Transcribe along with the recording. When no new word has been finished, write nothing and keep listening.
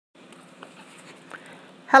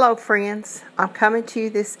Hello, friends. I'm coming to you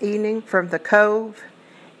this evening from the Cove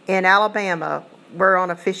in Alabama. We're on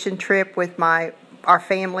a fishing trip with our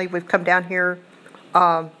family. We've come down here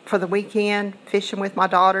for the weekend, fishing with my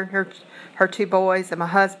daughter and her two boys and my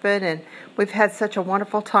husband, and we've had such a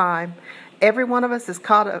wonderful time. Every one of us has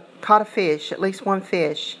caught a fish, at least one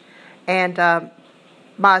fish, and my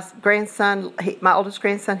oldest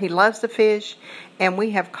grandson, he loves to fish, and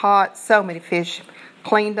we have caught so many fish,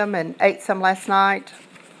 cleaned them and ate some last night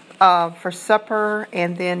for supper,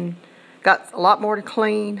 and then got a lot more to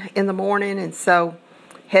clean in the morning, and so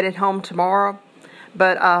headed home tomorrow.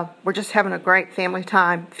 But we're just having a great family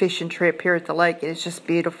time fishing trip here at the lake. It's just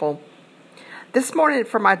beautiful. This morning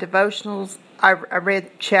for my devotionals, I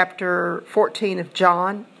read chapter 14 of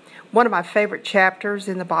John, one of my favorite chapters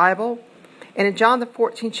in the Bible. And in John the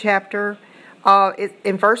 14th chapter,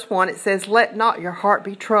 in verse 1, it says, "Let not your heart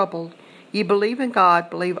be troubled. Ye believe in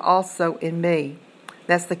God, believe also in me."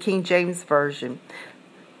 That's the King James Version.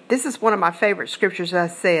 This is one of my favorite scriptures,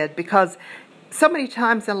 as I said, because so many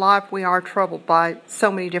times in life we are troubled by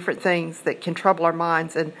so many different things that can trouble our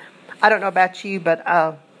minds. And I don't know about you, but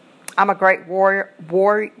I'm a great worrier.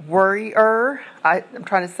 I'm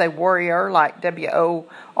trying to say warrior, like WORRIER.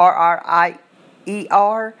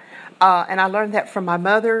 And I learned that from my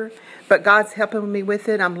mother, but God's helping me with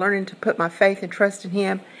it. I'm learning to put my faith and trust in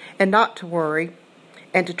Him and not to worry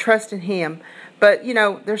and to trust in Him. But,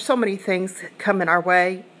 there's so many things coming our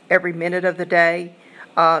way every minute of the day.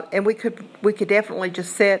 And we could definitely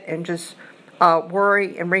just sit and just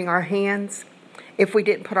worry and wring our hands if we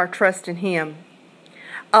didn't put our trust in Him.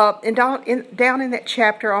 And down in the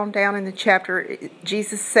chapter,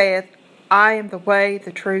 Jesus saith, "I am the way,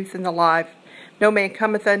 the truth, and the life. No man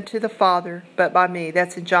cometh unto the Father but by me."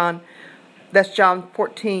 That's John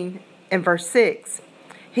 14 and verse 6.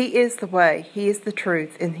 He is the way, He is the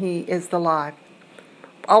truth, and He is the life.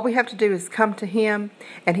 All we have to do is come to Him,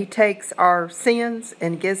 and He takes our sins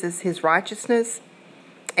and gives us His righteousness,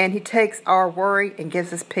 and He takes our worry and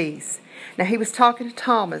gives us peace. Now, He was talking to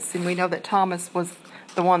Thomas, and we know that Thomas was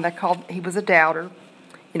the one he was a doubter.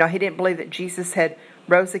 He didn't believe that Jesus had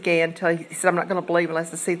rose again until he said, "I'm not going to believe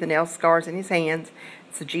unless I see the nail scars in His hands."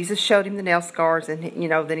 So Jesus showed him the nail scars, and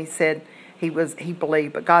then He said he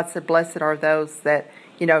believed. But God said, "Blessed are those that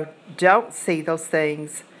don't see those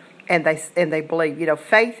things and they believe."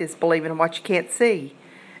 Faith is believing in what you can't see,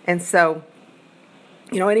 and so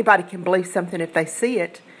anybody can believe something if they see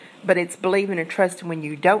it, but it's believing and trusting when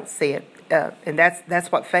you don't see it, and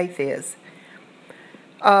that's what faith is.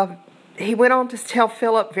 He went on to tell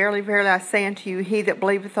Philip, "Verily, verily, I say unto you, he that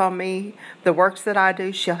believeth on me, the works that I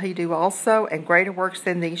do shall he do also, and greater works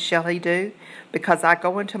than these shall he do, because I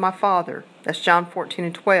go unto my Father." That's John 14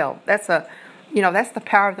 and 12. That's the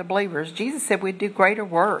power of the believers. Jesus said we'd do greater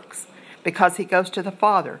works because He goes to the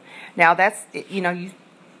Father. Now that's,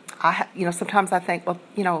 sometimes I think, well,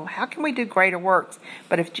 how can we do greater works?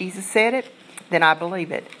 But if Jesus said it, then I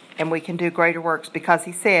believe it, and we can do greater works because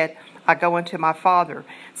He said, "I go unto my Father."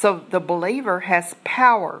 So the believer has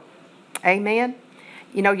power. Amen.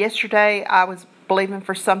 Yesterday I was believing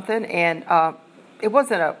for something, and it was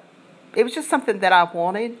just something that I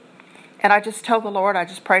wanted. And I just told the Lord, I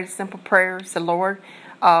just prayed a simple prayer. Said, "Lord,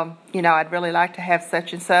 I'd really like to have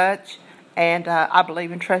such and such, and I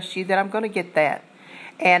believe and trust You that I'm going to get that."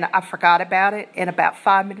 And I forgot about it, and about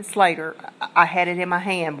 5 minutes later, I had it in my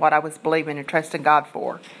hand, what I was believing and trusting God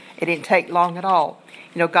for. It didn't take long at all.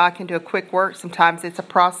 God can do a quick work. Sometimes it's a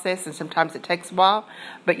process, and sometimes it takes a while.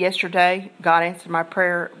 But yesterday, God answered my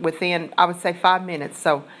prayer within, I would say, 5 minutes.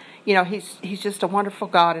 So, He's just a wonderful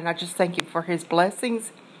God, and I just thank Him for His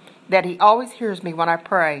blessings, that He always hears me when I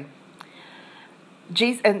pray.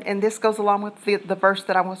 Jesus, and this goes along with the verse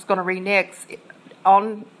that I was going to read next.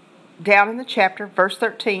 Down in the chapter, verse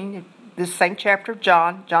 13, this same chapter of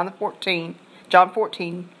John 14,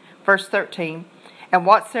 verse 13. "And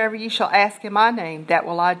whatsoever ye shall ask in my name, that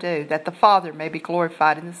will I do, that the Father may be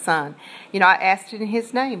glorified in the Son." I asked it in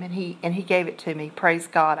His name, and He gave it to me. Praise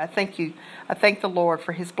God. I thank the Lord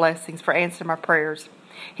for His blessings, for answering my prayers.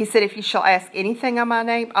 He said, "If you shall ask anything in my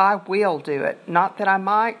name, I will do it." Not that I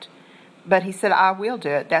might, but He said, "I will do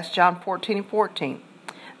it." That's John 14 and 14.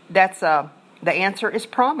 That's the answer is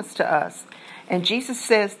promised to us. And Jesus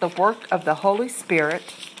says the work of the Holy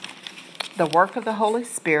Spirit, the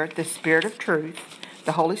Spirit of truth,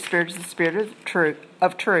 the Holy Spirit is the Spirit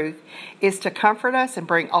of truth, is to comfort us and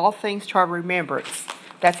bring all things to our remembrance.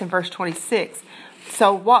 That's in verse 26.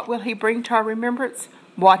 So what will He bring to our remembrance?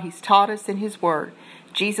 What He's taught us in His Word.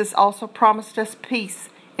 Jesus also promised us peace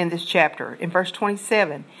in this chapter. In verse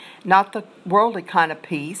 27, not the worldly kind of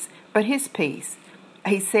peace, but His peace,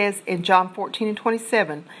 he says in John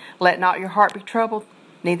 14:27, let not your heart be troubled,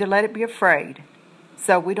 neither let it be afraid.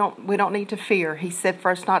 So we don't need to fear. He said for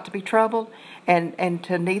us not to be troubled and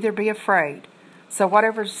to neither be afraid. So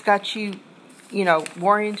whatever's got you,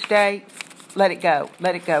 worrying today, let it go.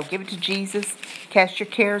 Let it go. Give it to Jesus. Cast your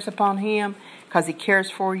cares upon him because he cares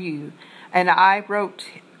for you. And I wrote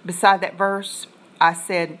beside that verse, I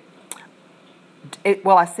said,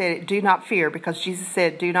 do not fear, because Jesus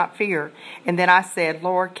said, do not fear. And then I said,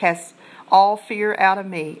 Lord, cast all fear out of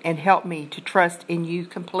me and help me to trust in you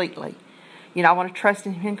completely. I want to trust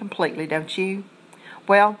in him completely, don't you?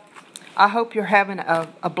 Well, I hope you're having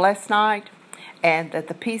a blessed night and that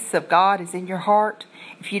the peace of God is in your heart.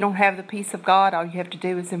 If you don't have the peace of God, all you have to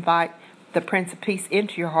do is invite the Prince of Peace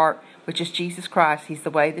into your heart, which is Jesus Christ. He's the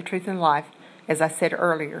way, the truth, and life, as I said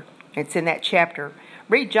earlier. It's in that chapter.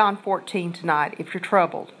 Read John 14 tonight if you're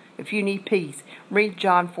troubled. If you need peace, read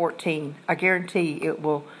John 14. I guarantee it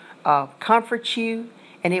will comfort you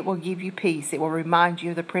and it will give you peace. It will remind you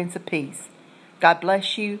of the Prince of Peace. God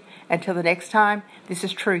bless you. Until the next time, this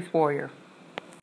is Truth Warrior.